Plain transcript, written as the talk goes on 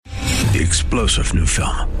The explosive new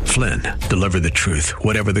film, Flynn, deliver the truth,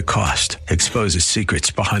 whatever the cost, exposes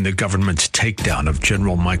secrets behind the government's takedown of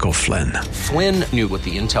General Michael Flynn. Flynn knew what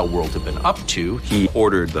the intel world had been up to. He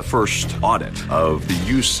ordered the first audit of the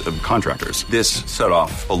use of contractors. This set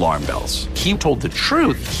off alarm bells. He told the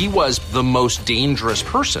truth. He was the most dangerous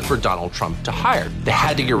person for Donald Trump to hire. They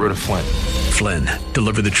had to get rid of Flynn. Flynn,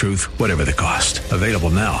 deliver the truth, whatever the cost. Available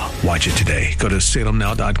now. Watch it today. Go to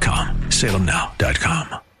salemnow.com.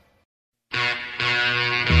 salemnow.com.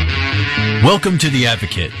 Welcome to The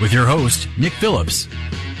Advocate with your host, Nick Phillips.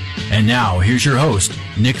 And now, here's your host,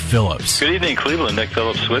 Nick Phillips. Good evening, Cleveland. Nick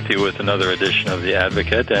Phillips with you with another edition of The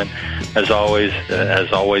Advocate. And as always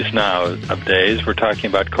nowadays, we're talking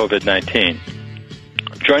about COVID-19.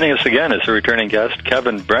 Joining us again is a returning guest,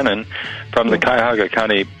 Kevin Brennan from the Cuyahoga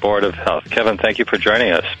County Board of Health. Kevin, thank you for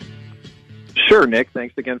joining us. Sure, Nick.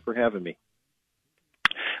 Thanks again for having me.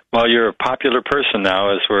 Well, you're a popular person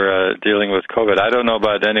now as we're dealing with COVID. I don't know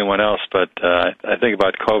about anyone else, but I think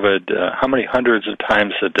about COVID how many hundreds of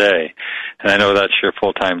times a day. And I know that's your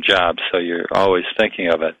full-time job, so you're always thinking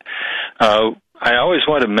of it. I always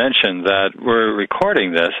want to mention that we're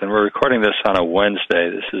recording this, and we're recording this on a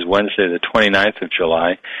Wednesday. This is Wednesday, the 29th of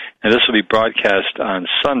July, and this will be broadcast on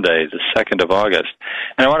Sunday, the 2nd of August.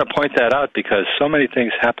 And I want to point that out because so many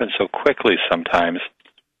things happen so quickly sometimes.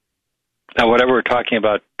 Now, whatever we're talking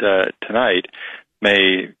about tonight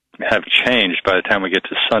may have changed by the time we get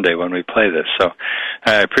to Sunday when we play this. So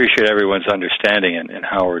I appreciate everyone's understanding in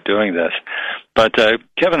how we're doing this. But,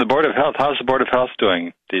 Kevin, the Board of Health, how's the Board of Health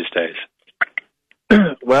doing these days?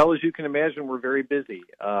 Well, as you can imagine, we're very busy.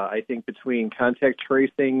 I think between contact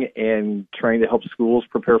tracing and trying to help schools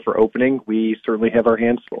prepare for opening, we certainly have our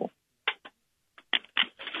hands full.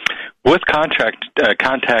 With contact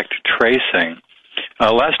tracing,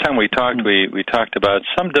 last time we talked about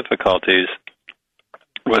some difficulties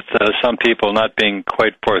with some people not being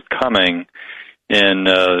quite forthcoming in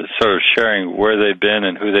sort of sharing where they've been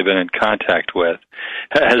and who they've been in contact with.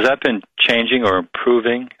 Has that been changing or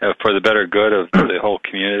improving for the better good of the whole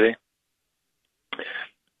community?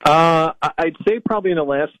 I'd say probably in the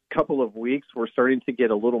last couple of weeks we're starting to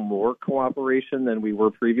get a little more cooperation than we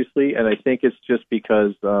were previously, and I think it's just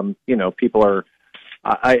because, people are...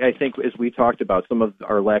 I think, as we talked about, some of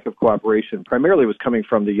our lack of cooperation primarily was coming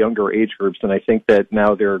from the younger age groups, and I think that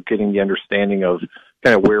now they're getting the understanding of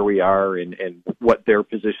kind of where we are and what their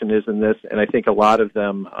position is in this. And I think a lot of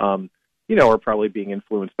them, are probably being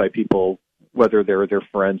influenced by people, whether they're their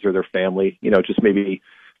friends or their family, just maybe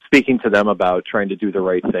speaking to them about trying to do the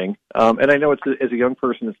right thing. And I know as a young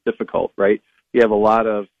person, it's difficult, right? You have a lot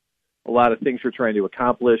of things you're trying to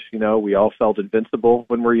accomplish. We all felt invincible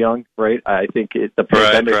when we're young, right? I think the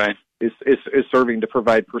pandemic is serving to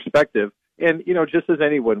provide perspective. And, just as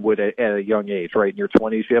anyone would at a young age, right? In your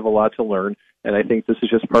 20s, you have a lot to learn. And I think this is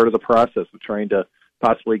just part of the process of trying to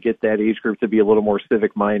possibly get that age group to be a little more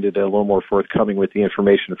civic-minded and a little more forthcoming with the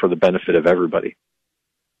information for the benefit of everybody.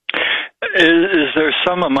 Is there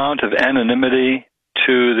some amount of anonymity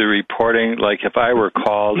to the reporting? Like if I were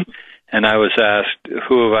called and I was asked,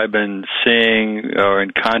 who have I been seeing or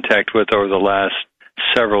in contact with over the last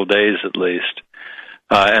several days at least,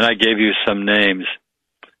 and I gave you some names,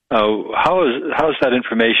 how is that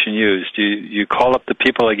information used? Do you call up the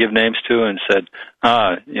people I give names to and said,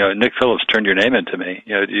 Nick Phillips turned your name into me?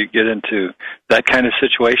 Do you get into that kind of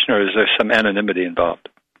situation, or is there some anonymity involved?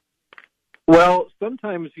 Well,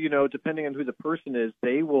 sometimes, depending on who the person is,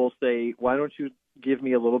 they will say, why don't you give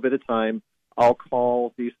me a little bit of time? I'll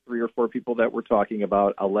call these 3 or 4 people that we're talking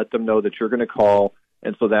about. I'll let them know that you're going to call,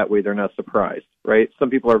 and so that way they're not surprised, right? Some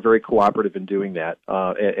people are very cooperative in doing that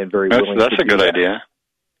and very willing to do that. That's a good idea.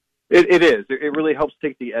 It is. It really helps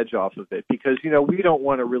take the edge off of it because, we don't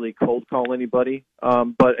want to really cold call anybody.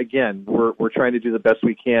 But, again, we're trying to do the best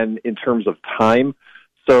we can in terms of time.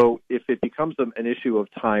 So if it becomes an issue of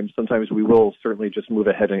time, sometimes we will certainly just move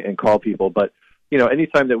ahead and call people. But,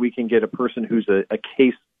 anytime that we can get a person who's a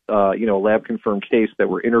case, lab-confirmed case that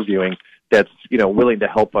we're interviewing that's, willing to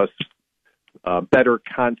help us better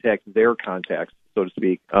contact their contacts, so to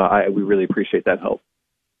speak, we really appreciate that help.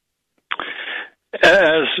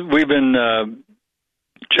 As we've been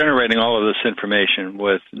generating all of this information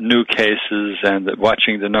with new cases and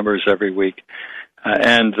watching the numbers every week,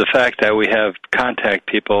 and the fact that we have contact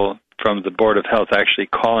people from the Board of Health actually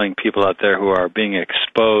calling people out there who are being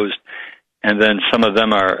exposed, and then some of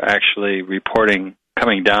them are actually reporting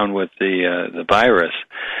coming down with the virus.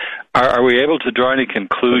 Are we able to draw any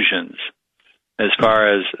conclusions as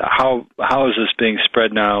far as how is this being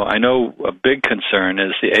spread now? I know a big concern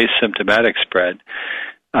is the asymptomatic spread,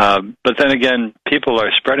 but then again, people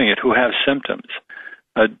are spreading it who have symptoms.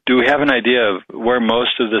 Do we have an idea of where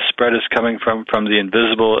most of the spread is coming from the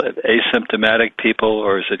invisible, asymptomatic people,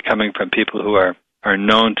 or is it coming from people who are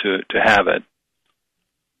known to have it?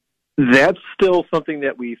 That's still something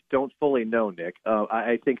that we don't fully know, Nick.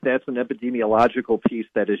 I think that's an epidemiological piece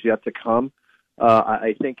that is yet to come.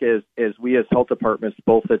 I think as we as health departments,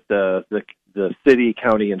 both at the city,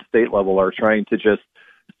 county, and state level, are trying to just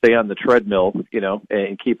stay on the treadmill,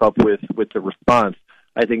 and keep up with the response,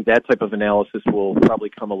 I think that type of analysis will probably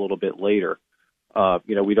come a little bit later.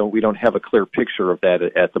 We don't have a clear picture of that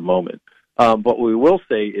at the moment. What we will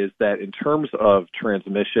say is that in terms of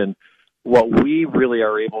transmission, what we really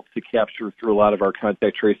are able to capture through a lot of our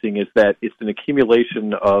contact tracing is that it's an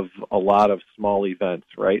accumulation of a lot of small events,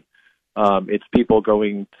 right? It's people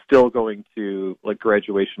still going to like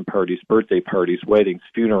graduation parties, birthday parties, weddings,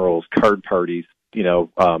 funerals, card parties,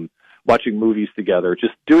 watching movies together,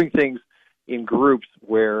 just doing things in groups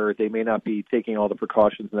where they may not be taking all the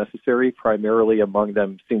precautions necessary. Primarily among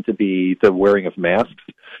them seem to be the wearing of masks.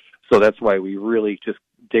 So that's why we really just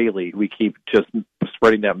daily, we keep just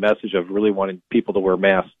spreading that message of really wanting people to wear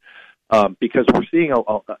masks. Because we're seeing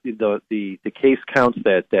the case counts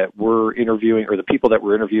that we're interviewing, or the people that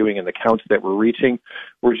we're interviewing and the counts that we're reaching,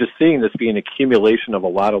 we're just seeing this be an accumulation of a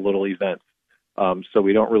lot of little events. So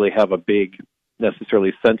we don't really have a big,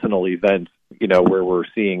 necessarily sentinel event, where we're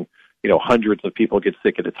seeing, hundreds of people get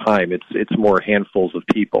sick at a time. It's more handfuls of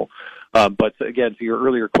people. But again, to your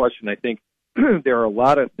earlier question, I think there are a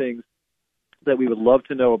lot of things that we would love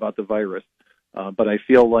to know about the virus, but I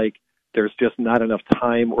feel like there's just not enough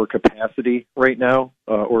time or capacity right now,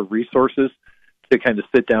 or resources to kind of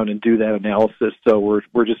sit down and do that analysis. So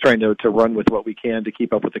we're just trying to run with what we can to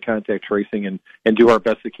keep up with the contact tracing and do our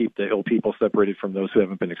best to keep the ill people separated from those who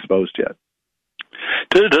haven't been exposed yet.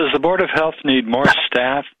 Does the Board of Health need more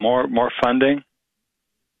staff, more funding?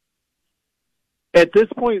 At this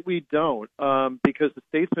point, we don't, because the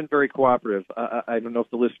state's been very cooperative. I don't know if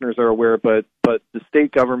the listeners are aware, but the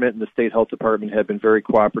state government and the state health department have been very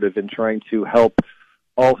cooperative in trying to help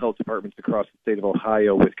all health departments across the state of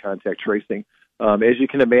Ohio with contact tracing. As you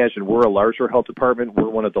can imagine, we're a larger health department. We're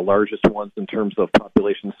one of the largest ones in terms of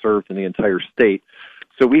population served in the entire state.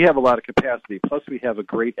 So we have a lot of capacity. Plus, we have a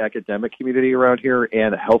great academic community around here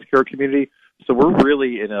and a healthcare community. So we're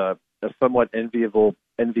really in a somewhat enviable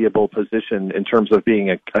position in terms of being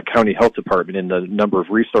a county health department in the number of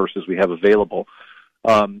resources we have available.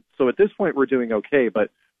 So at this point, we're doing okay,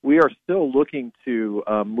 but we are still looking to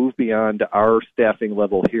move beyond our staffing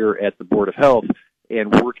level here at the Board of Health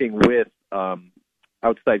and working with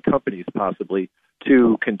outside companies possibly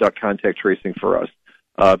to conduct contact tracing for us.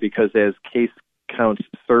 Because as case counts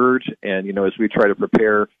surge and, as we try to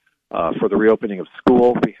prepare for the reopening of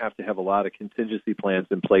school, we have to have a lot of contingency plans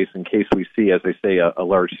in place in case we see, as I say, a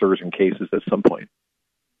large surge in cases at some point.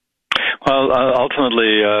 Well,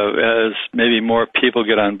 ultimately, as maybe more people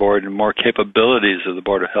get on board and more capabilities of the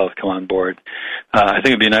Board of Health come on board, I think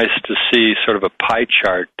it'd be nice to see sort of a pie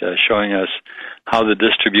chart showing us how the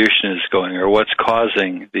distribution is going or what's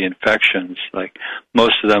causing the infections, like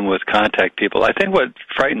most of them with contact people. I think what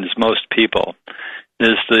frightens most people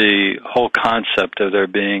is the whole concept of there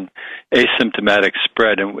being asymptomatic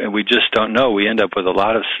spread, and we just don't know. We end up with a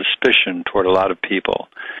lot of suspicion toward a lot of people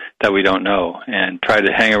that we don't know and try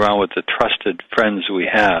to hang around with the trusted friends we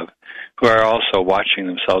have who are also watching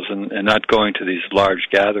themselves and not going to these large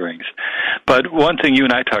gatherings. But one thing you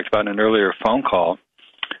and I talked about in an earlier phone call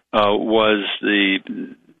was the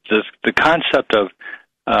concept of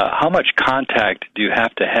how much contact do you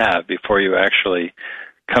have to have before you actually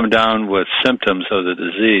come down with symptoms of the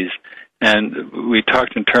disease. And we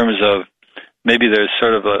talked in terms of maybe there's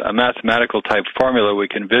sort of a mathematical type formula we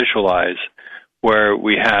can visualize where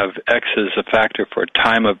we have X as a factor for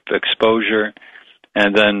time of exposure,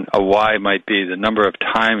 and then a Y might be the number of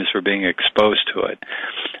times we're being exposed to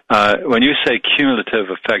it. When you say cumulative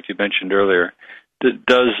effect you mentioned earlier,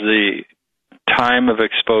 does the time of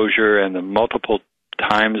exposure and the multiple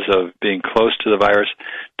times of being close to the virus,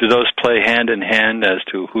 do those play hand in hand as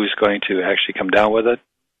to who's going to actually come down with it?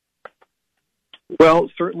 Well,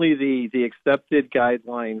 certainly the accepted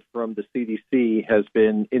guideline from the CDC has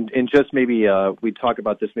been, in just maybe, we talk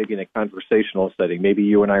about this maybe in a conversational setting. Maybe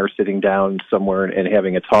you and I are sitting down somewhere and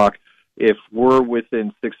having a talk. If we're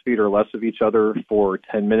within 6 feet or less of each other for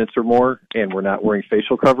 10 minutes or more and we're not wearing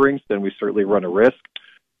facial coverings, then we certainly run a risk.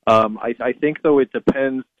 I think, though, it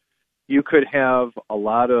depends. You could have a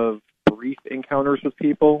lot of brief encounters with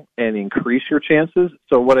people and increase your chances.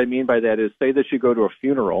 So what I mean by that is, say that you go to a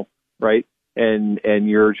funeral, right, and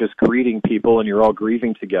you're just greeting people and you're all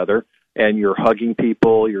grieving together and you're hugging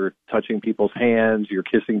people, you're touching people's hands, you're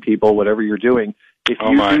kissing people, whatever you're doing, If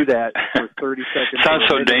you do that for 30 seconds... Sounds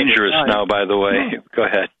so dangerous now, by the way. Go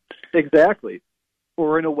ahead. Exactly.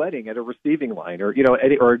 Or in a wedding at a receiving line, or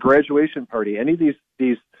or a graduation party. Any of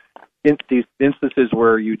these instances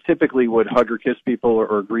where you typically would hug or kiss people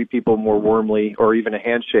or greet people more warmly, or even a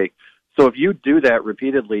handshake. So if you do that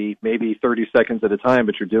repeatedly, maybe 30 seconds at a time,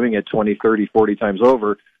 but you're doing it 20, 30, 40 times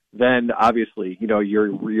over, then obviously,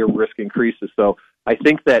 your risk increases. So I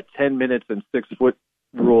think that 10 minutes and 6 foot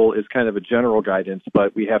rule is kind of a general guidance,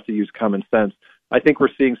 but we have to use common sense. I think we're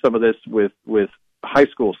seeing some of this with high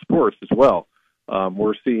school sports as well.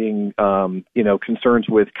 We're seeing, concerns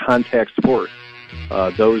with contact sports,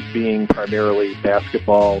 those being primarily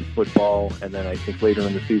basketball, football, and then I think later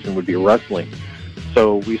in the season would be wrestling.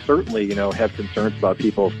 So we certainly, have concerns about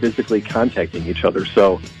people physically contacting each other.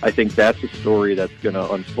 So I think that's a story that's going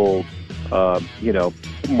to unfold,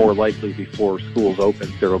 more likely before schools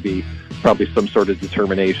open. There will be probably some sort of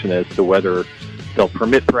determination as to whether they'll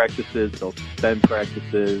permit practices, they'll suspend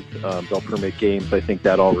practices, they'll permit games. I think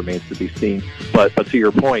that all remains to be seen. But to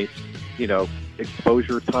your point,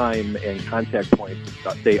 exposure time and contact points,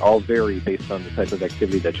 they all vary based on the type of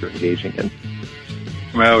activity that you're engaging in.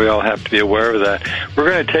 Well, we all have to be aware of that. We're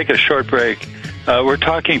going to take a short break. We're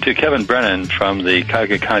talking to Kevin Brennan from the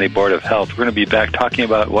Cuyahoga County Board of Health. We're going to be back talking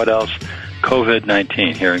about what else?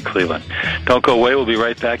 COVID-19 here in Cleveland. Don't go away. We'll be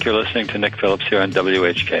right back. You're listening to Nick Phillips here on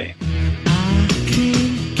WHK.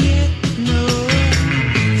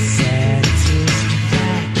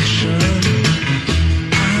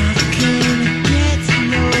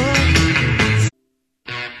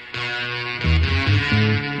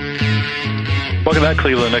 Welcome back,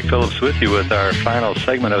 Cleveland. Nick Phillips with you with our final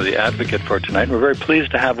segment of The Advocate for tonight. We're very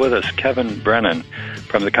pleased to have with us Kevin Brennan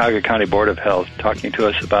from the Cuyahoga County Board of Health talking to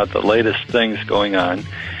us about the latest things going on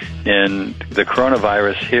in the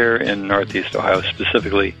coronavirus here in Northeast Ohio,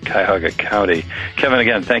 specifically Cuyahoga County. Kevin,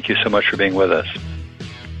 again, thank you so much for being with us.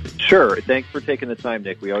 Sure. Thanks for taking the time,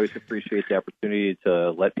 Nick. We always appreciate the opportunity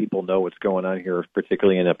to let people know what's going on here,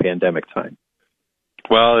 particularly in a pandemic time.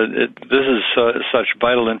 Well, this is such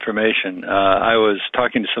vital information. I was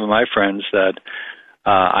talking to some of my friends that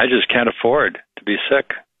I just can't afford to be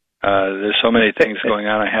sick. There's so many things going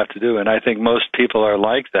on I have to do, and I think most people are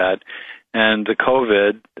like that. And the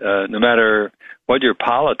COVID, no matter what your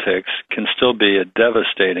politics, can still be a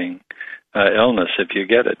devastating illness if you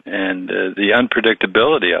get it. And the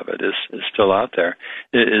unpredictability of it is still out there.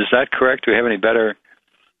 Is that correct? Do we have any better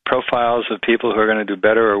profiles of people who are going to do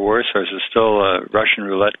better or worse, or is it still a Russian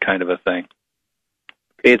roulette kind of a thing?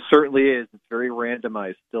 It certainly is. It's very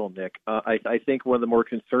randomized still, Nick. I think one of the more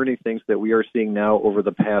concerning things that we are seeing now over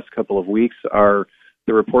the past couple of weeks are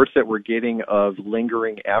the reports that we're getting of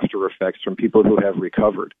lingering after effects from people who have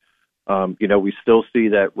recovered. We still see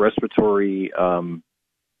that respiratory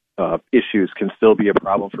issues can still be a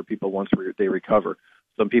problem for people once they recover.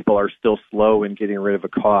 Some people are still slow in getting rid of a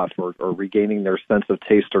cough or regaining their sense of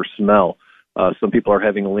taste or smell. Some people are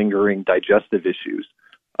having lingering digestive issues.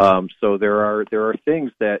 So there are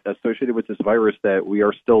things that associated with this virus that we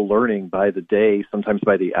are still learning by the day, sometimes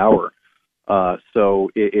by the hour. So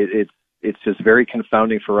it's just very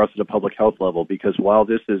confounding for us at a public health level, because while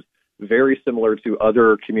this is very similar to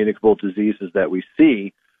other communicable diseases that we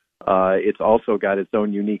see, it's also got its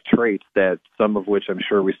own unique traits, that some of which I'm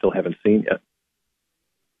sure we still haven't seen yet.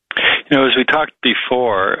 As we talked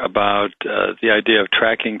before about the idea of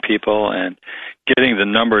tracking people and getting the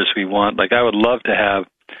numbers we want, like I would love to have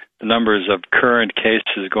the numbers of current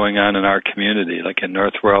cases going on in our community, like in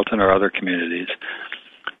North Royalton or other communities.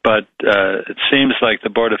 But it seems like the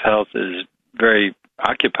Board of Health is very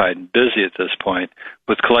occupied and busy at this point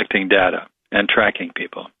with collecting data and tracking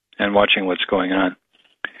people and watching what's going on.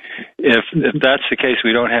 If that's the case,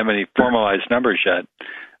 we don't have any formalized numbers yet.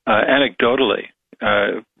 Anecdotally,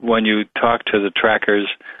 when you talk to the trackers,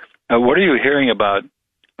 what are you hearing about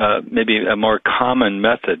maybe a more common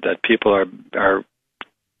method that people are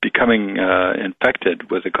becoming infected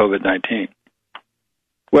with the COVID-19?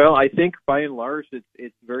 Well, I think by and large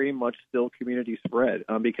it's very much still community spread,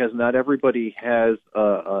 because not everybody has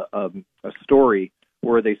a story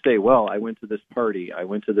where they say, well, I went to this party, I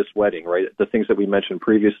went to this wedding, right? The things that we mentioned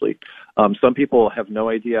previously. Some people have no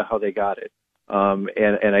idea how they got it.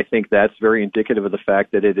 And I think that's very indicative of the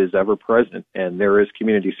fact that it is ever present and there is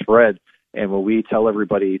community spread. And when we tell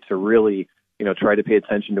everybody to really, try to pay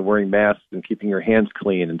attention to wearing masks and keeping your hands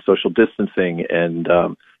clean and social distancing, and,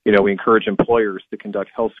 we encourage employers to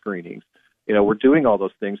conduct health screenings. We're doing all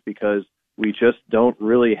those things because we just don't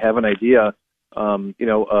really have an idea, of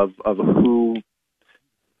who,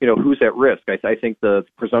 who's at risk. I think the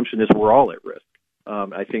presumption is we're all at risk.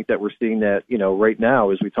 I think that we're seeing that, right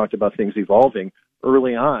now, as we talked about things evolving,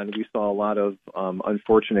 early on, we saw a lot of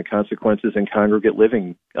unfortunate consequences in congregate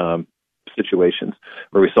living situations,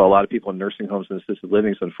 where we saw a lot of people in nursing homes and assisted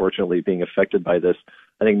livings, unfortunately, being affected by this.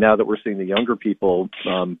 I think now that we're seeing the younger people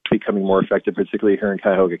becoming more affected, particularly here in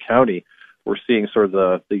Cuyahoga County, we're seeing sort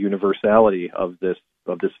of the universality of this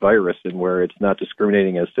virus, and where it's not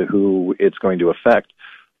discriminating as to who it's going to affect.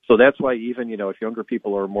 So that's why even, if younger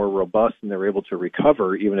people are more robust and they're able to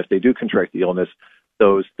recover, even if they do contract the illness,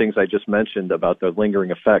 those things I just mentioned about the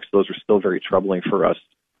lingering effects, those are still very troubling for us,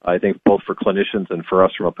 I think, both for clinicians and for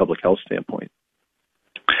us from a public health standpoint.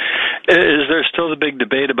 Is there still the big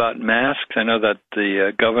debate about masks? I know that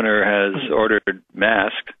the governor has ordered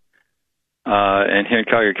masks, and here in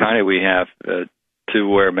Cuyahoga County we have to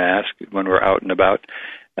wear masks when we're out and about.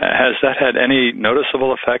 Has that had any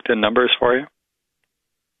noticeable effect in numbers for you?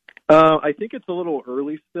 I think it's a little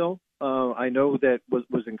early still. I know that what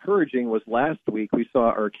was encouraging was last week we saw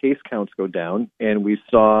our case counts go down, and we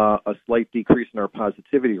saw a slight decrease in our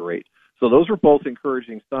positivity rate. So those were both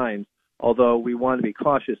encouraging signs, although we want to be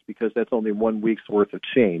cautious because that's only 1 week's worth of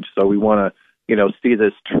change. So we want to, see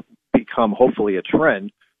this become hopefully a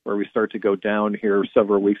trend where we start to go down here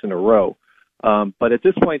several weeks in a row. But at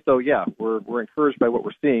this point, though, yeah, we're encouraged by what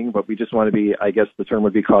we're seeing, but we just want to be, I guess the term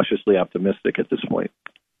would be cautiously optimistic at this point.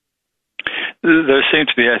 There seemed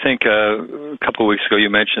to be, I think, a couple of weeks ago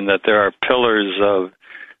you mentioned that there are pillars of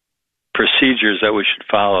procedures that we should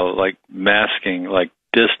follow, like masking, like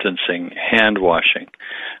distancing, hand washing.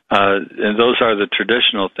 And those are the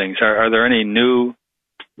traditional things. Are there any new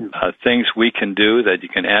things we can do that you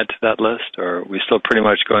can add to that list, or are we still pretty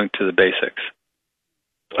much going to the basics?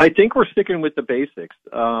 I think we're sticking with the basics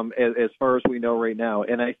as far as we know right now.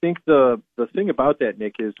 And I think the thing about that,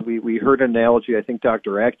 Nick, is we heard an analogy. I think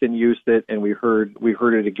Dr. Acton used it, and we heard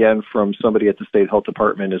it again from somebody at the State Health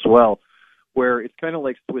Department as well, where it's kind of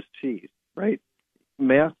like Swiss cheese, right?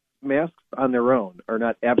 Masks on their own are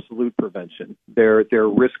not absolute prevention. They're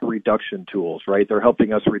risk reduction tools, right? They're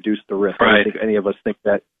helping us reduce the risk. Right. I don't think any of us think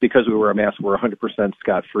that because we wear a mask, we're 100%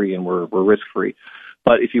 scot-free and we're risk-free.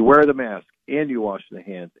 But if you wear the mask and you wash the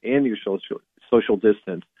hands and you social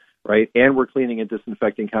distance, right, and we're cleaning and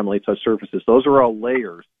disinfecting commonly touched surfaces, those are all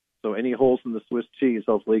layers. So any holes in the Swiss cheese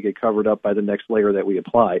hopefully get covered up by the next layer that we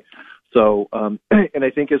apply. So, and I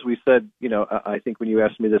think as we said, I think when you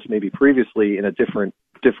asked me this maybe previously in a different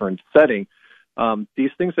setting, these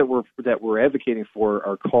things that we're advocating for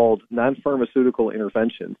are called non-pharmaceutical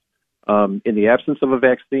interventions. In the absence of a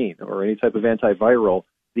vaccine or any type of antiviral,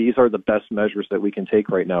 these are the best measures that we can take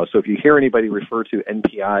right now. So if you hear anybody refer to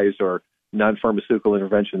NPIs or non-pharmaceutical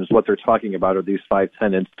interventions, what they're talking about are these 5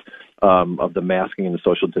 tenets of the masking and the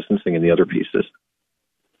social distancing and the other pieces.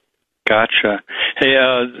 Gotcha. Hey,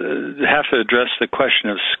 have to address the question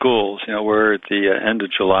of schools. We're at the end of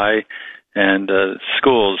July, and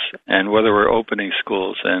schools, and whether we're opening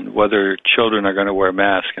schools, and whether children are going to wear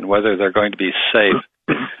masks, and whether they're going to be safe.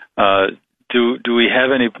 Do we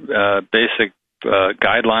have any basic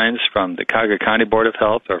guidelines from the Cuyahoga County Board of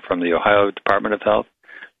Health or from the Ohio Department of Health?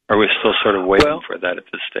 Or are we still sort of waiting for that at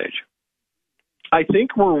this stage? I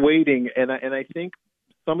think we're waiting, and I think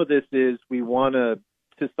some of this is we want to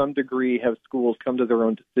some degree, have schools come to their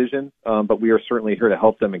own decision, but we are certainly here to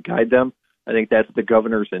help them and guide them. I think that's the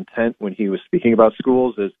governor's intent when he was speaking about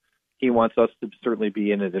schools, is he wants us to certainly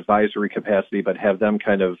be in an advisory capacity, but have them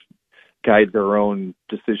kind of guide their own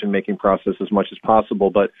decision-making process as much as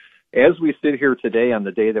possible. But as we sit here today on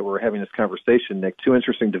the day that we're having this conversation, Nick, 2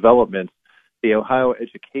 interesting developments. The Ohio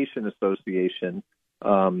Education Association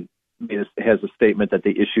has a statement that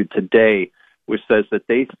they issued today, which says that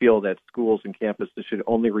they feel that schools and campuses should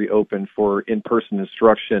only reopen for in-person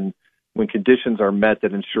instruction when conditions are met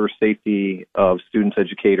that ensure safety of students,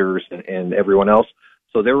 educators, and everyone else.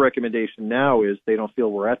 So their recommendation now is they don't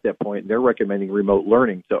feel we're at that point. They're recommending remote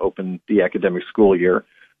learning to open the academic school year.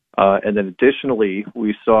 And then additionally,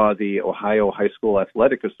 we saw the Ohio High School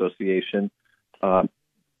Athletic Association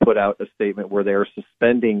put out a statement where they're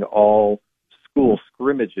suspending all school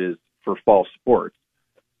scrimmages for fall sports.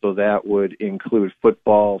 So that would include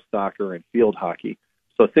football, soccer, and field hockey.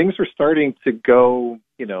 So things are starting to go,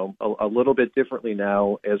 a little bit differently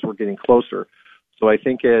now as we're getting closer. So I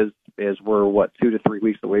think as we're, 2 to 3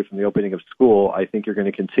 weeks away from the opening of school, I think you're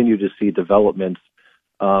going to continue to see developments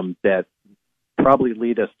that probably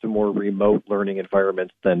lead us to more remote learning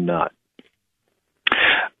environments than not.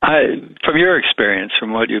 From your experience,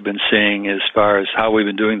 from what you've been seeing as far as how we've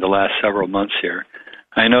been doing the last several months here,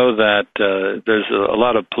 I know that there's a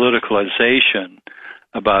lot of politicalization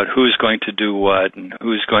about who's going to do what and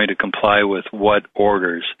who's going to comply with what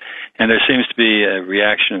orders. And there seems to be a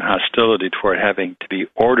reaction and hostility toward having to be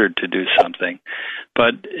ordered to do something.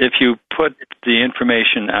 But if you put the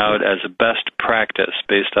information out as a best practice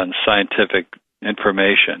based on scientific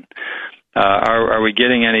information, are we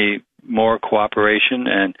getting any more cooperation?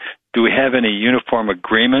 And do we have any uniform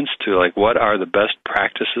agreements to, like, what are the best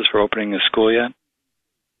practices for opening a school yet?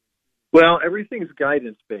 Well, everything's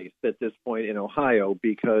guidance-based at this point in Ohio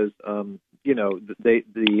because, the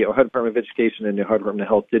Ohio Department of Education and the Ohio Department of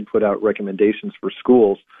Health did put out recommendations for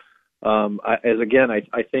schools. I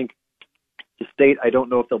think the state, I don't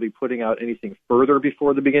know if they'll be putting out anything further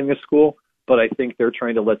before the beginning of school, but I think they're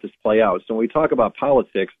trying to let this play out. So when we talk about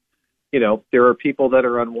politics, there are people that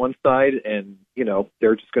are on one side and,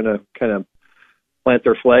 they're just going to kind of plant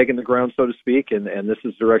their flag in the ground, so to speak, and this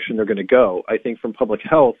is the direction they're going to go. I think from public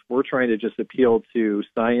health, we're trying to just appeal to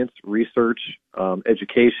science, research,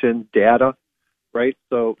 education, data, right?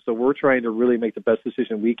 So we're trying to really make the best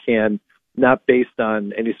decision we can, not based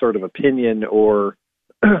on any sort of opinion or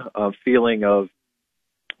a feeling of,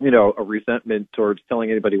 a resentment towards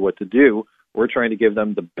telling anybody what to do. We're trying to give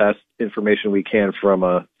them the best information we can from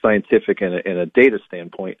a scientific and a data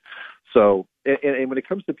standpoint. So, and when it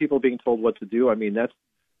comes to people being told what to do, I mean, that's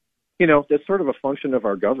sort of a function of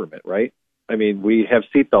our government, right? I mean, we have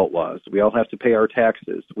seatbelt laws. We all have to pay our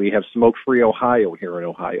taxes. We have smoke-free Ohio here in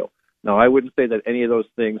Ohio. Now, I wouldn't say that any of those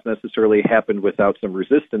things necessarily happened without some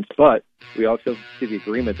resistance, but we also see the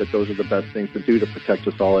agreement that those are the best things to do to protect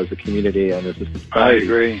us all as a community and as a society. I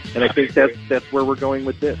agree. And I think that's where we're going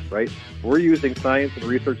with this, right? We're using science and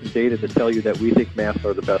research and data to tell you that we think masks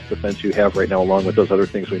are the best defense you have right now, along with those other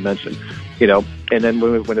things we mentioned. And then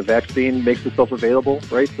when a vaccine makes itself available,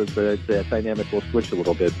 right, the dynamic will switch a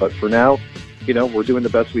little bit. But for now, we're doing the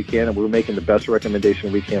best we can, and we're making the best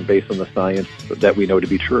recommendation we can based on the science that we know to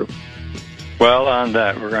be true. Well, on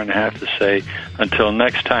that, we're going to have to say until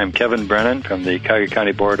next time, Kevin Brennan from the Cuyahoga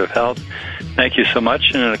County Board of Health, thank you so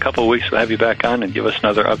much. And in a couple of weeks, we'll have you back on and give us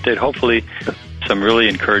another update. Hopefully, some really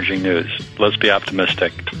encouraging news. Let's be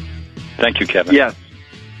optimistic. Thank you, Kevin. Yes.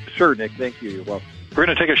 Sure, Nick. Thank you. You're welcome. We're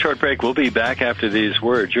going to take a short break. We'll be back after these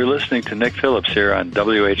words. You're listening to Nick Phillips here on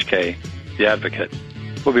WHK, The Advocate.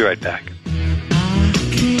 We'll be right back.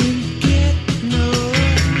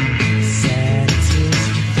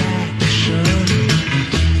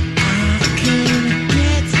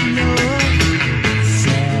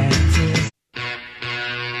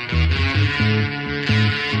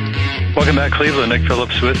 Welcome back, Cleveland. Nick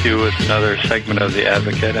Phillips with you with another segment of The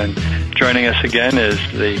Advocate. And joining us again is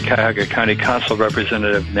the Cuyahoga County Council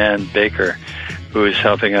Representative Nan Baker, who is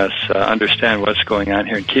helping us understand what's going on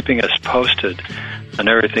here and keeping us posted on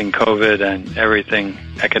everything COVID and everything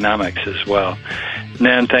economics as well.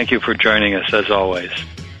 Nan, thank you for joining us as always.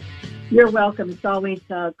 You're welcome. It's always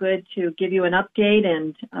good to give you an update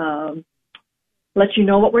and let you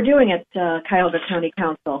know what we're doing at Cuyahoga County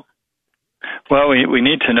Council. Well, we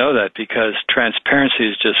need to know that because transparency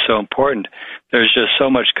is just so important. There's just so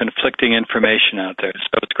much conflicting information out there.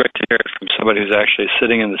 So it's great to hear it from somebody who's actually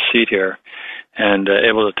sitting in the seat here and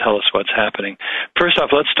able to tell us what's happening. First off,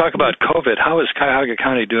 let's talk about COVID. How is Cuyahoga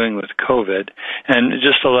County doing with COVID? And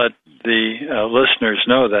just to let the listeners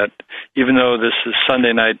know that even though this is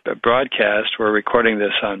Sunday night broadcast, we're recording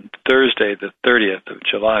this on Thursday, the 30th of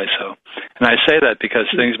July. So, and I say that because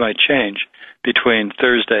things might change between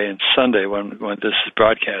Thursday and Sunday when this is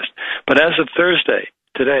broadcast. But as of Thursday,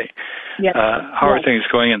 today, yes. How are things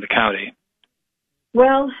going in the county?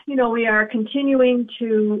 Well, we are continuing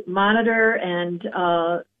to monitor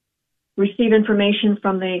and receive information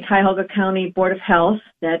from the Cuyahoga County Board of Health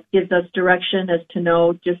that gives us direction as to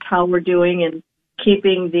know just how we're doing and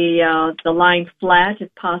keeping the line flat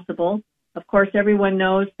if possible. Of course, everyone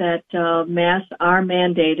knows that masks are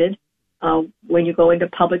mandated when you go into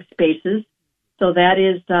public spaces. So that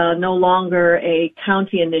is no longer a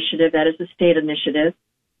county initiative. That is a state initiative.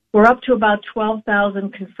 We're up to about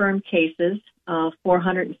 12,000 confirmed cases,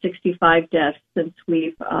 465 deaths since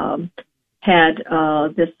we've had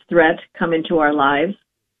this threat come into our lives.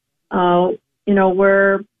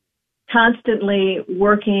 We're constantly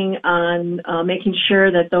working on making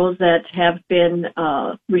sure that those that have been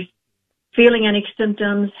feeling any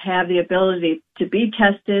symptoms have the ability to be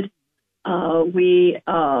tested. We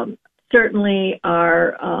certainly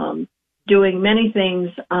are doing many things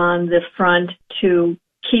on the front to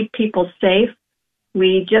keep people safe.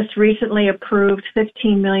 We just recently approved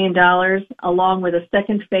 $15 million along with a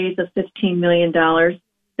second phase of $15 million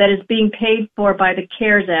that is being paid for by the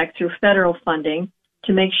CARES Act through federal funding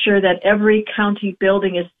to make sure that every county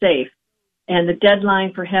building is safe. And the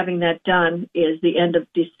deadline for having that done is the end of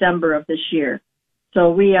December of this year.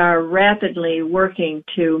 So we are rapidly working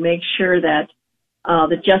to make sure that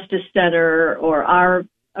the Justice Center or our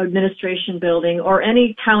administration building or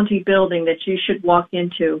any county building that you should walk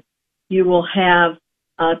into, you will have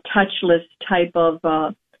a touchless type of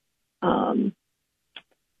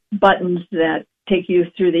buttons that take you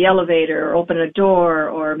through the elevator or open a door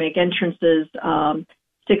or make entrances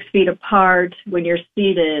 6 feet apart when you're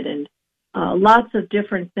seated, and lots of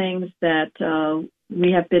different things that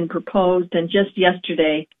we have been proposed and just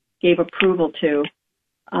yesterday gave approval to.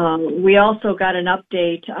 We also got an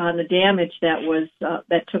update on the damage that was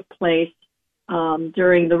that took place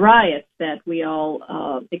during the riots that we all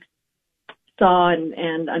saw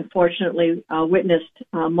and unfortunately witnessed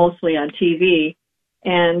mostly on TV.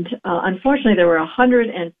 And unfortunately, there were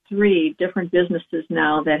 103 different businesses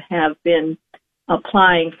now that have been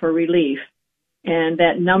applying for relief. And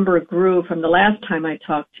that number grew from the last time I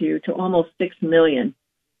talked to you to almost 6 million.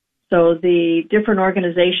 So the different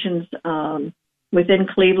organizations within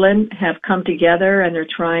Cleveland have come together, and they're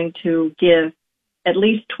trying to give at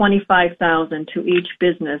least $25,000 to each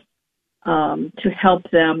business to help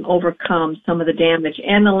them overcome some of the damage,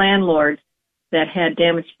 and the landlords that had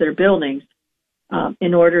damaged their buildings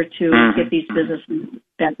in order to get these businesses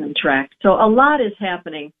back on track. So a lot is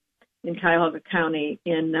happening in Cuyahoga County,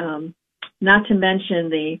 in not to mention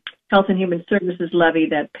the Health and Human Services levy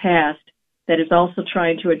that passed that is also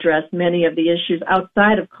trying to address many of the issues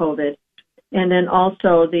outside of COVID, and then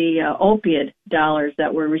also the opioid dollars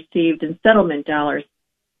that were received in settlement dollars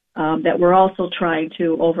that we're also trying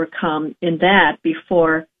to overcome in that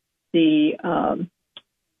before the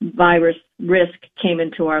virus risk came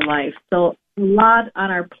into our life. So a lot on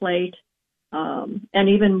our plate, and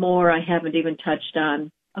even more I haven't even touched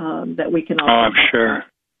on that we can also I'm sure.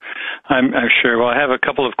 I'm sure. Well, I have a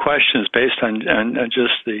couple of questions based on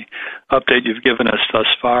just the update you've given us thus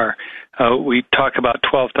far. We talk about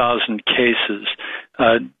 12,000 cases.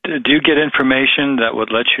 Do you get information that would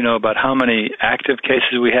let you know about how many active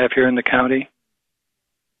cases we have here in the county?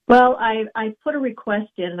 Well, I put a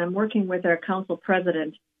request in, and I'm working with our council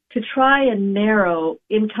president to try and narrow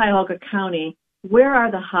in Cuyahoga County where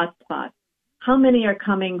are the hot spots. How many are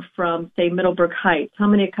coming from, say, Middlebrook Heights? How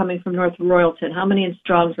many are coming from North Royalton? How many in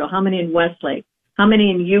Strongsville? How many in Westlake? How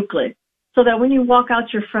many in Euclid? So that when you walk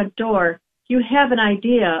out your front door, you have an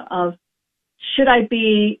idea of, should I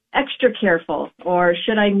be extra careful, or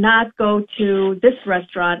should I not go to this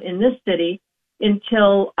restaurant in this city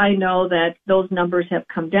until I know that those numbers have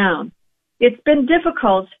come down? It's been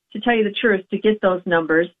difficult, to tell you the truth, to get those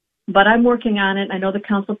numbers, but I'm working on it. I know the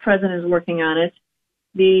council president is working on it.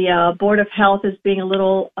 The Board of Health is being a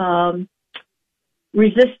little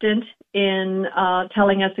resistant in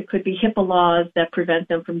telling us it could be HIPAA laws that prevent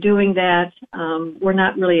them from doing that. We're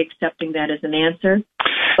not really accepting that as an answer.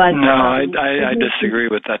 But no, I disagree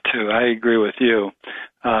with that, too. I agree with you.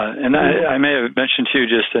 And I may have mentioned to you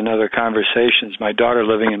just in other conversations, my daughter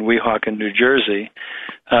living in Weehawken, New Jersey,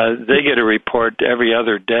 they get a report every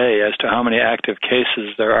other day as to how many active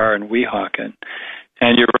cases there are in Weehawken.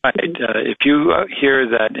 And you're right. If you hear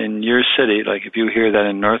that in your city, like if you hear that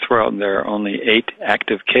in North Royalton there are only 8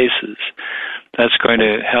 active cases, that's going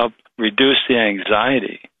to help reduce the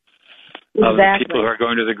anxiety of the people who are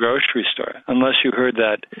going to the grocery store. Unless you heard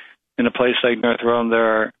that in a place like North Royalton there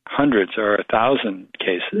are hundreds or 1,000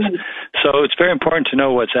 cases. So it's very important to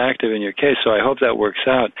know what's active in your case, so I hope that works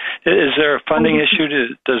out. Is there a funding issue?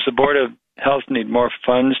 Does the Board of Health need more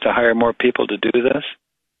funds to hire more people to do this?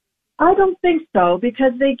 I don't think so,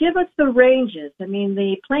 because they give us the ranges. I mean,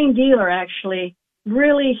 the Plain Dealer actually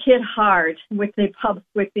really hit hard with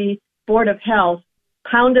the Board of Health,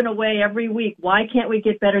 pounding away every week. Why can't we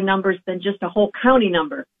get better numbers than just a whole county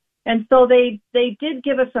number? And so they did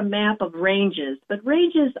give us a map of ranges, but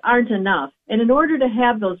ranges aren't enough. And in order to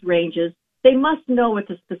have those ranges, they must know what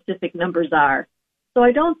the specific numbers are. So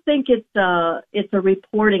I don't think it's a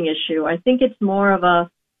reporting issue. I think it's more of a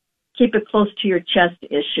keep it close to your chest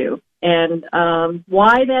issue. And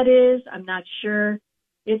why that is, I'm not sure.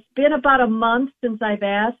 It's been about a month since I've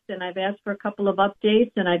asked, and I've asked for a couple of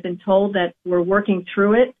updates, and I've been told that we're working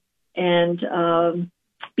through it, and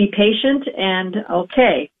be patient, and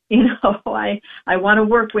okay. You know, I want to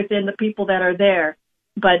work within the people that are there.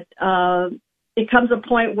 But it comes a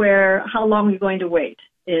point where how long are you going to wait?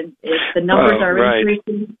 If the numbers are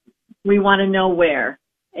increasing, we want to know where.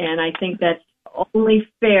 And I think that's only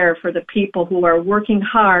fair for the people who are working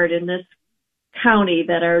hard in this county,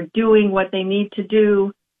 that are doing what they need to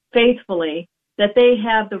do faithfully, that they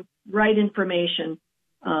have the right information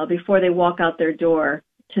before they walk out their door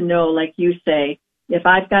to know, like you say, If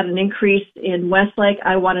I've got an increase in Westlake,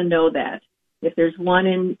 I want to know that. If there's one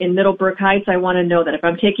in Middlebrook Heights, I want to know that. If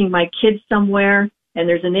I'm taking my kids somewhere and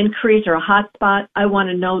there's an increase or a hot spot, I want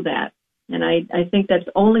to know that. And I think that's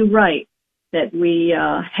only right that we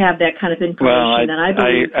have that kind of information.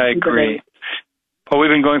 Well, I agree. Well,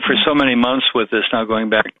 we've been going for so many months with this now, going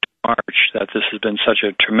back to March, that this has been such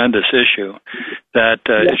a tremendous issue that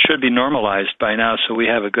it should be normalized by now, so we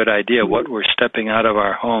have a good idea what we're stepping out of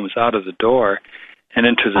our homes, out of the door, and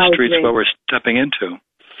into the streets, what we're stepping into.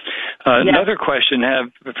 Another question,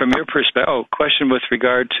 from your perspective, question with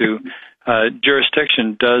regard to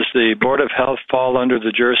jurisdiction. Does the Board of Health fall under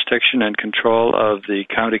the jurisdiction and control of the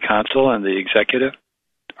county council and the executive?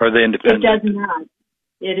 Or are they independent? It does not.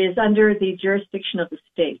 It is under the jurisdiction of the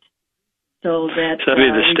state. So that would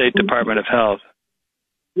be the State Department of Health.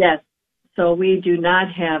 Yes. So we do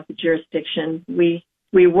not have jurisdiction. We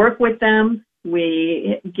work with them.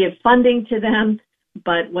 We give funding to them.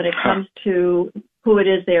 But when it comes to who it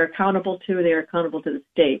is they are accountable to the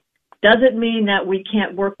state. Doesn't mean that we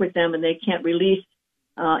can't work with them and they can't release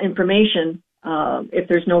information if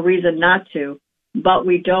there's no reason not to. But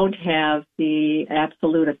we don't have the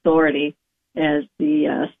absolute authority as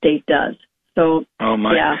the state does. So,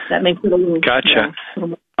 that makes it a little... Gotcha.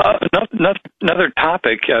 Another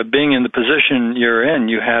topic, being in the position you're in,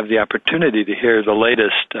 you have the opportunity to hear the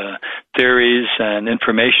latest theories and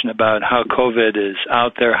information about how COVID is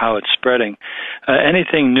out there, how it's spreading.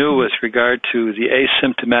 Anything new with regard to the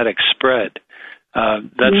asymptomatic spread?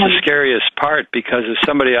 That's the scariest part, because if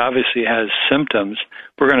somebody obviously has symptoms,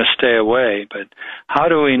 we're going to stay away. But how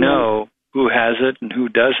do we know who has it and who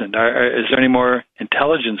doesn't? Is there any more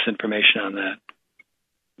intelligence information on that?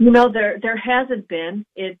 There hasn't been.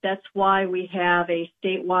 That's why we have a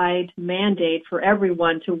statewide mandate for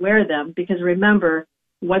everyone to wear them, because remember,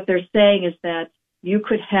 what they're saying is that you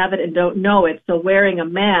could have it and don't know it, so wearing a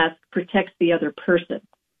mask protects the other person.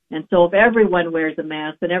 And so if everyone wears a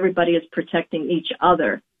mask, then everybody is protecting each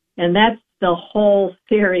other. And that's the whole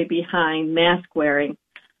theory behind mask wearing.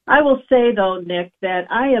 I will say, though, Nick, that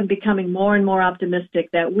I am becoming more and more optimistic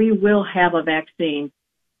that we will have a vaccine,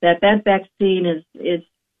 that vaccine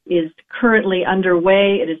is currently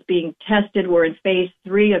underway. It is being tested. We're in phase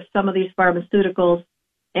 3 of some of these pharmaceuticals.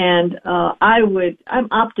 And I'm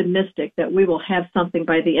optimistic that we will have something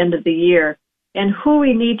by the end of the year. And who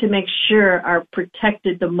we need to make sure are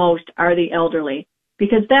protected the most are the elderly,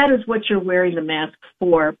 because that is what you're wearing the mask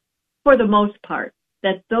for the most part,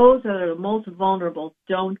 that those that are the most vulnerable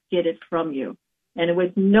don't get it from you. And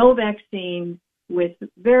with no vaccine, with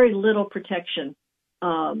very little protection,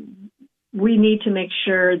 we need to make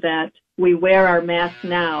sure that we wear our mask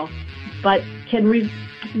now, but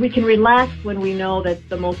we can relax when we know that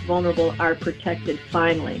the most vulnerable are protected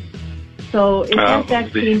finally. So if that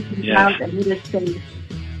vaccine comes out and it is safe,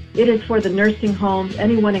 it is for the nursing homes,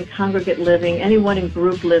 anyone in congregate living, anyone in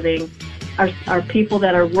group living, our people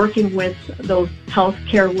that are working with those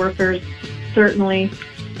healthcare workers, certainly.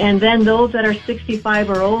 And then those that are 65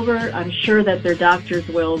 or older, I'm sure that their doctors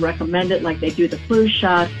will recommend it like they do the flu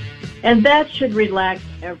shot. And that should relax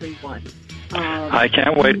everyone. I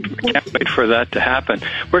can't wait for that to happen.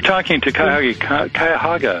 We're talking to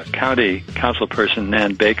Cuyahoga County Councilperson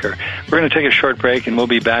Nan Baker. We're going to take a short break, and we'll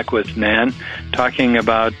be back with Nan talking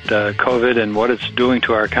about COVID and what it's doing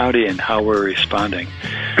to our county and how we're responding.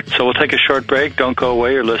 So we'll take a short break. Don't go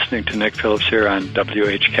away. You're listening to Nick Phillips here on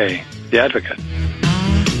WHK, The Advocate.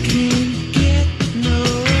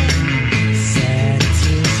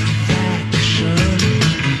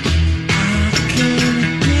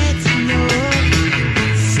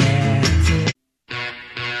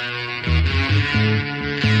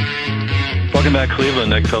 Welcome back,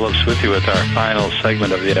 Cleveland. Nick Phillips with you with our final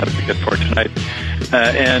segment of The Advocate for tonight.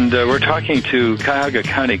 And we're talking to Cuyahoga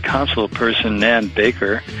County Councilperson Nan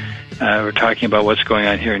Baker. We're talking about what's going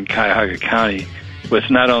on here in Cuyahoga County with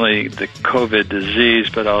not only the COVID disease,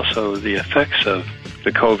 but also the effects of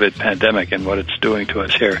the COVID pandemic and what it's doing to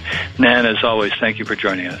us here. Nan, as always, thank you for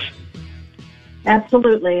joining us.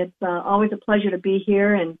 Absolutely. It's always a pleasure to be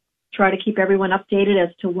here and try to keep everyone updated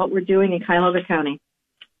as to what we're doing in Cuyahoga County.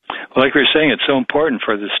 Well, like we were saying, it's so important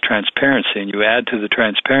for this transparency, and you add to the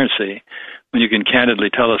transparency when you can candidly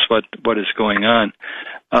tell us what is going on.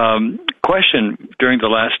 Question, during the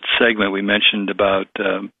last segment, we mentioned about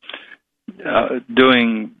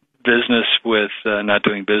doing business with, not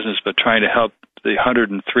doing business, but trying to help the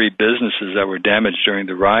 103 businesses that were damaged during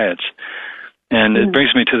the riots. And it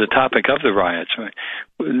brings me to the topic of the riots.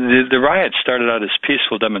 The riots started out as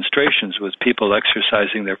peaceful demonstrations with people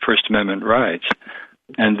exercising their First Amendment rights.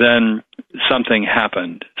 and then something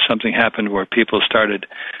happened. Something happened where people started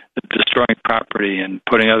destroying property and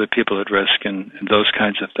putting other people at risk and those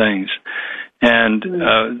kinds of things. And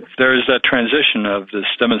there's that transition of this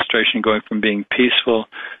demonstration going from being peaceful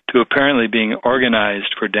to apparently being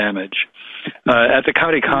organized for damage. At the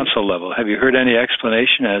county council level, have you heard any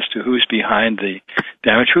explanation as to who's behind the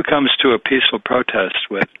damage? Who comes to a peaceful protest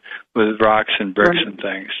with rocks and bricks and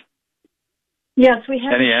things? Yes, we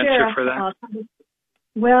have any answer for that?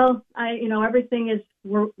 Well, everything is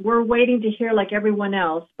we're waiting to hear like everyone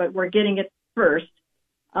else, but we're getting it first.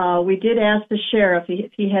 We did ask the sheriff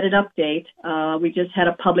if he had an update. We just had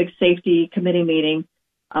a public safety committee meeting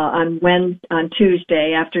on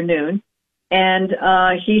Tuesday afternoon, and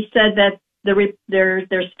he said that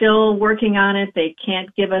they're still working on it. They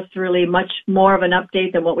can't give us really much more of an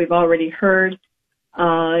update than what we've already heard.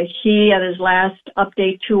 He, at his last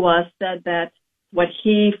update to us, said that what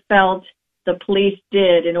he felt the police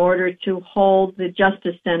did in order to hold the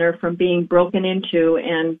Justice Center from being broken into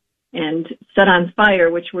and set on fire,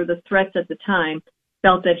 which were the threats at the time,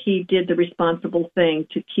 felt that he did the responsible thing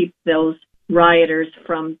to keep those rioters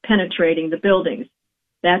from penetrating the buildings.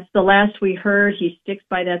 That's the last we heard. He sticks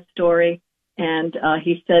by that story, and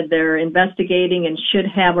he said they're investigating and should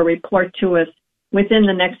have a report to us within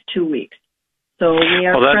the next 2 weeks. So we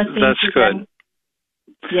are pressing. That's good. Them.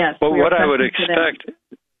 Yes. Well, what I would expect,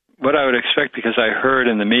 because I heard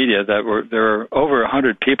in the media that there were over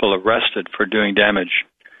 100 people arrested for doing damage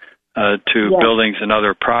to buildings and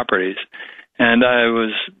other properties. And I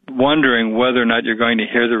was wondering whether or not you're going to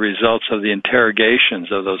hear the results of the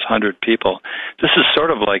interrogations of those 100 people. This is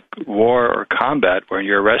sort of like war or combat where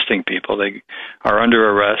you're arresting people. They are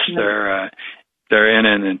under arrest. They're in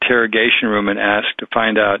an interrogation room and asked to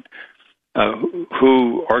find out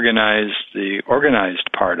who organized the organized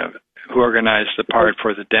part of it, who organized the part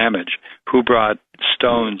for the damage, who brought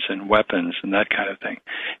stones and weapons and that kind of thing,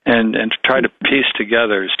 and to try to piece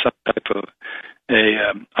together some type of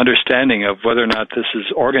understanding of whether or not this is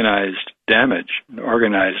organized damage,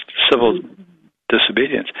 organized civil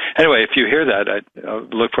disobedience. Anyway, if you hear that,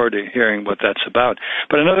 I look forward to hearing what that's about.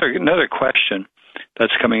 But another question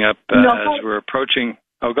that's coming up as we're approaching.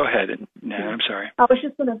 Oh, go ahead. No, I'm sorry. I was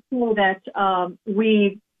just going to say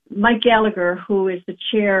that Mike Gallagher, who is the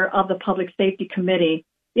chair of the Public Safety Committee,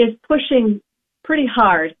 is pushing pretty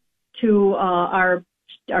hard to our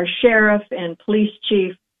sheriff and police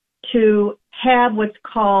chief to have what's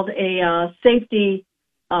called a safety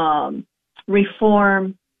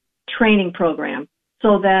reform training program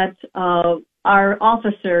so that our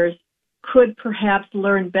officers could perhaps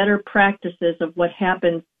learn better practices of what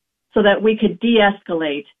happens so that we could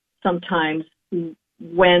de-escalate sometimes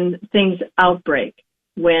when things outbreak,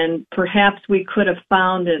 when perhaps we could have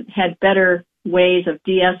found and had better ways of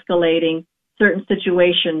de-escalating certain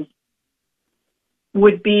situations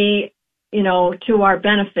would be, to our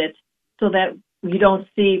benefit so that we don't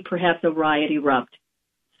see perhaps a riot erupt.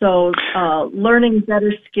 So learning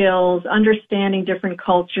better skills, understanding different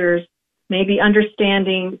cultures, maybe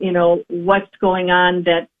understanding, what's going on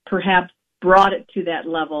that perhaps brought it to that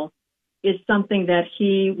level is something that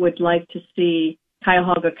he would like to see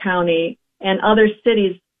Cuyahoga County and other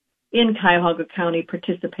cities in Cuyahoga County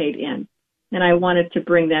participate in. And I wanted to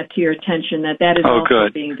bring that to your attention, that is also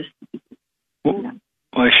good. being discussed.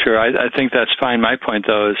 Well, sure. I think that's fine. My point,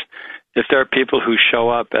 though, is if there are people who show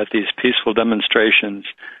up at these peaceful demonstrations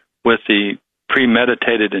with the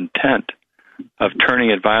premeditated intent of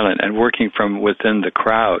turning it violent and working from within the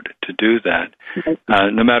crowd to do that,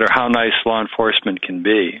 no matter how nice law enforcement can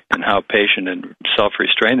be and how patient and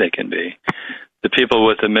self-restrained they can be, the people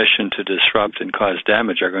with the mission to disrupt and cause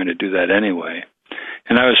damage are going to do that anyway.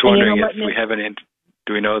 And I was wondering if we have any,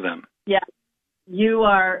 do we know them? Yeah, you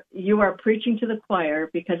are preaching to the choir,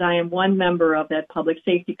 because I am one member of that public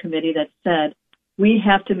safety committee that said we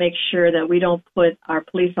have to make sure that we don't put our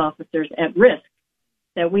police officers at risk,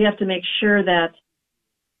 that we have to make sure that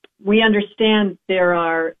we understand there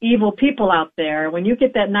are evil people out there. When you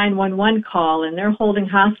get that 911 call and they're holding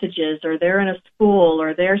hostages, or they're in a school,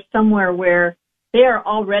 or they're somewhere where they are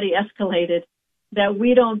already escalated, that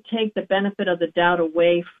we don't take the benefit of the doubt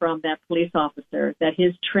away from that police officer, that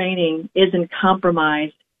his training isn't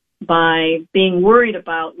compromised by being worried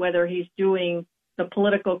about whether he's doing the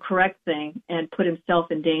political correct thing and put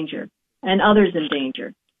himself in danger and others in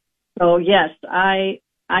danger. So, yes, I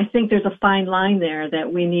think there's a fine line there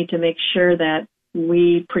that we need to make sure that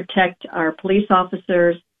we protect our police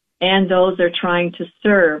officers and those they're trying to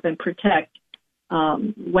serve and protect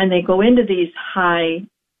when they go into these high,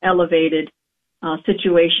 elevated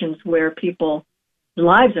situations where people's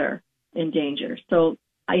lives are in danger. So,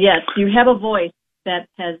 yes, you have a voice, that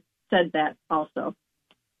has said that also.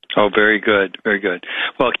 Oh, very good, very good.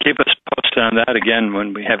 Well, keep us posted on that again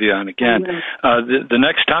when we have you on again. The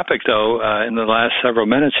next topic, though, in the last several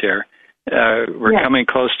minutes here, we're coming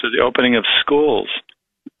close to the opening of schools.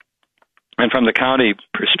 And from the county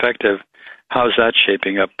perspective, how's that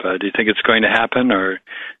shaping up? Do you think it's going to happen, or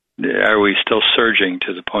are we still surging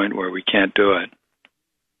to the point where we can't do it?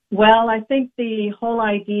 Well, I think the whole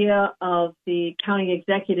idea of the county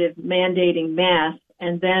executive mandating masks,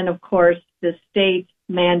 and then, of course, the state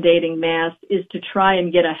mandating masks, is to try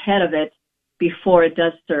and get ahead of it before it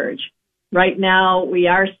does surge. Right now, we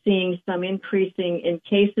are seeing some increasing in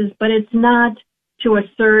cases, but it's not to a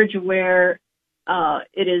surge where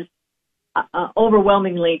it is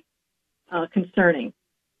overwhelmingly concerning.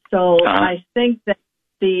 So I think that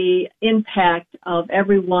the impact of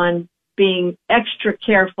everyone being extra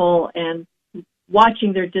careful and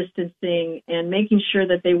watching their distancing and making sure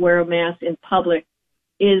that they wear a mask in public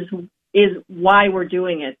is why we're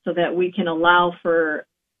doing it, so that we can allow for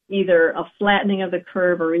either a flattening of the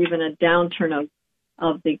curve or even a downturn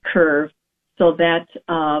of the curve, so that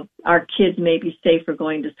our kids may be safer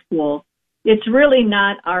going to school. It's really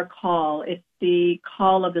not our call. It's the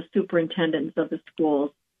call of the superintendents of the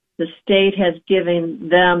schools. The state has given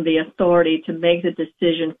them the authority to make the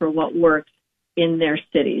decision for what works in their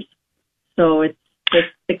cities. So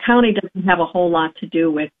the county doesn't have a whole lot to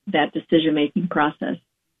do with that decision-making process.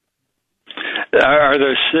 Are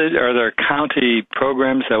there county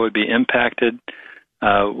programs that would be impacted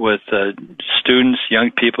with students,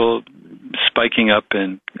 young people spiking up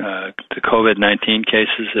in the COVID-19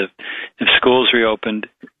 cases if schools reopened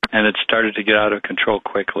and it started to get out of control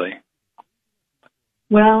quickly?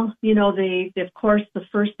 Well, of course, the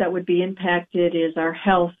first that would be impacted is our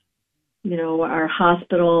health, our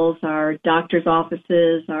hospitals, our doctors'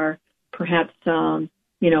 offices, our perhaps,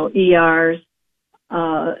 ERs.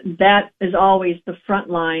 That is always the front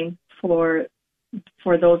line for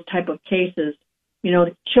those type of cases.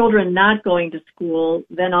 Children not going to school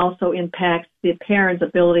then also impacts the parents'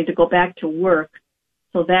 ability to go back to work.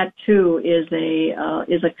 So that too is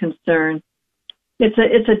a concern.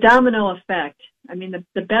 It's a domino effect. I mean,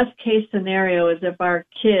 the best case scenario is if our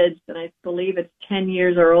kids, and I believe it's 10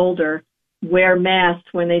 years or older, wear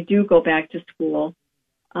masks when they do go back to school.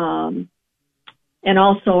 And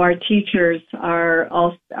also our teachers are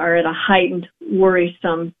at a heightened,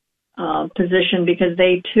 worrisome position, because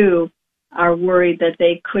they too are worried that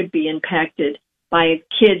they could be impacted by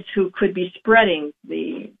kids who could be spreading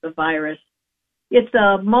the virus. It's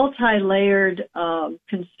a multi-layered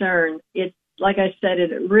concern. It's, like I said,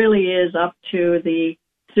 it really is up to the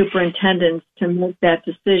superintendents to make that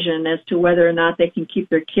decision as to whether or not they can keep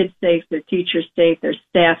their kids safe, their teachers safe, their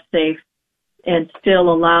staff safe, and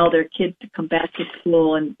still allow their kids to come back to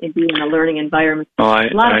school and be in a learning environment. Oh, I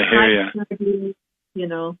hear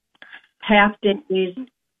you. Half days,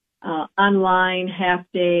 online half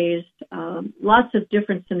days, lots of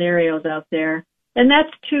different scenarios out there. And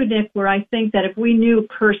that's too, Nick, where I think that if we knew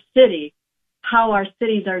per city how our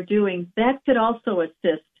cities are doing, that could also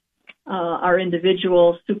assist our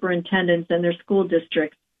individual superintendents and their school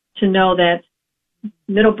districts to know that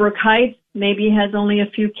Middlebrook Heights maybe has only a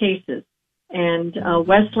few cases, and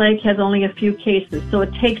Westlake has only a few cases. So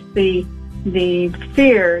it takes the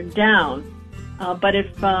fear down. But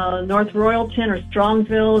if North Royalton or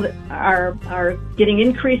Strongsville are getting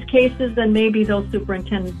increased cases, then maybe those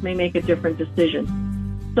superintendents may make a different decision.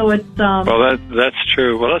 So it's well, that's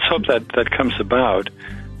true. Well, let's hope that comes about,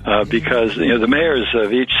 because the mayors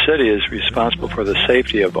of each city is responsible for the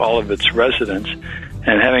safety of all of its residents,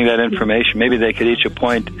 and having that information, maybe they could each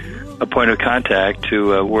appoint a point of contact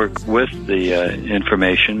to work with the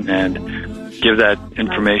information and give that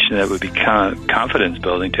information that would be confidence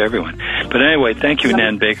building to everyone. But anyway, thank you,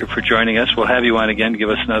 Nan Baker, for joining us. We'll have you on again to give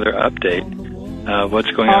us another update what's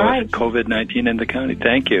going on with COVID-19 in the county.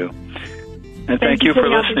 Thank you. And thank you for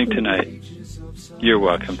listening tonight. You're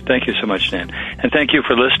welcome. Thank you so much, Nan. And thank you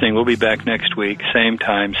for listening. We'll be back next week, same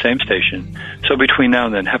time, same station. So between now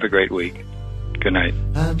and then, have a great week. Good night.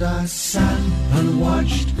 And I sat and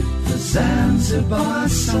watched the Zanzibar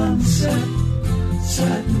sunset,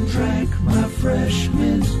 sat and drank my fresh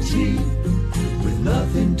mint tea, with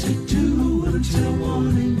nothing to do until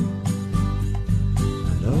morning.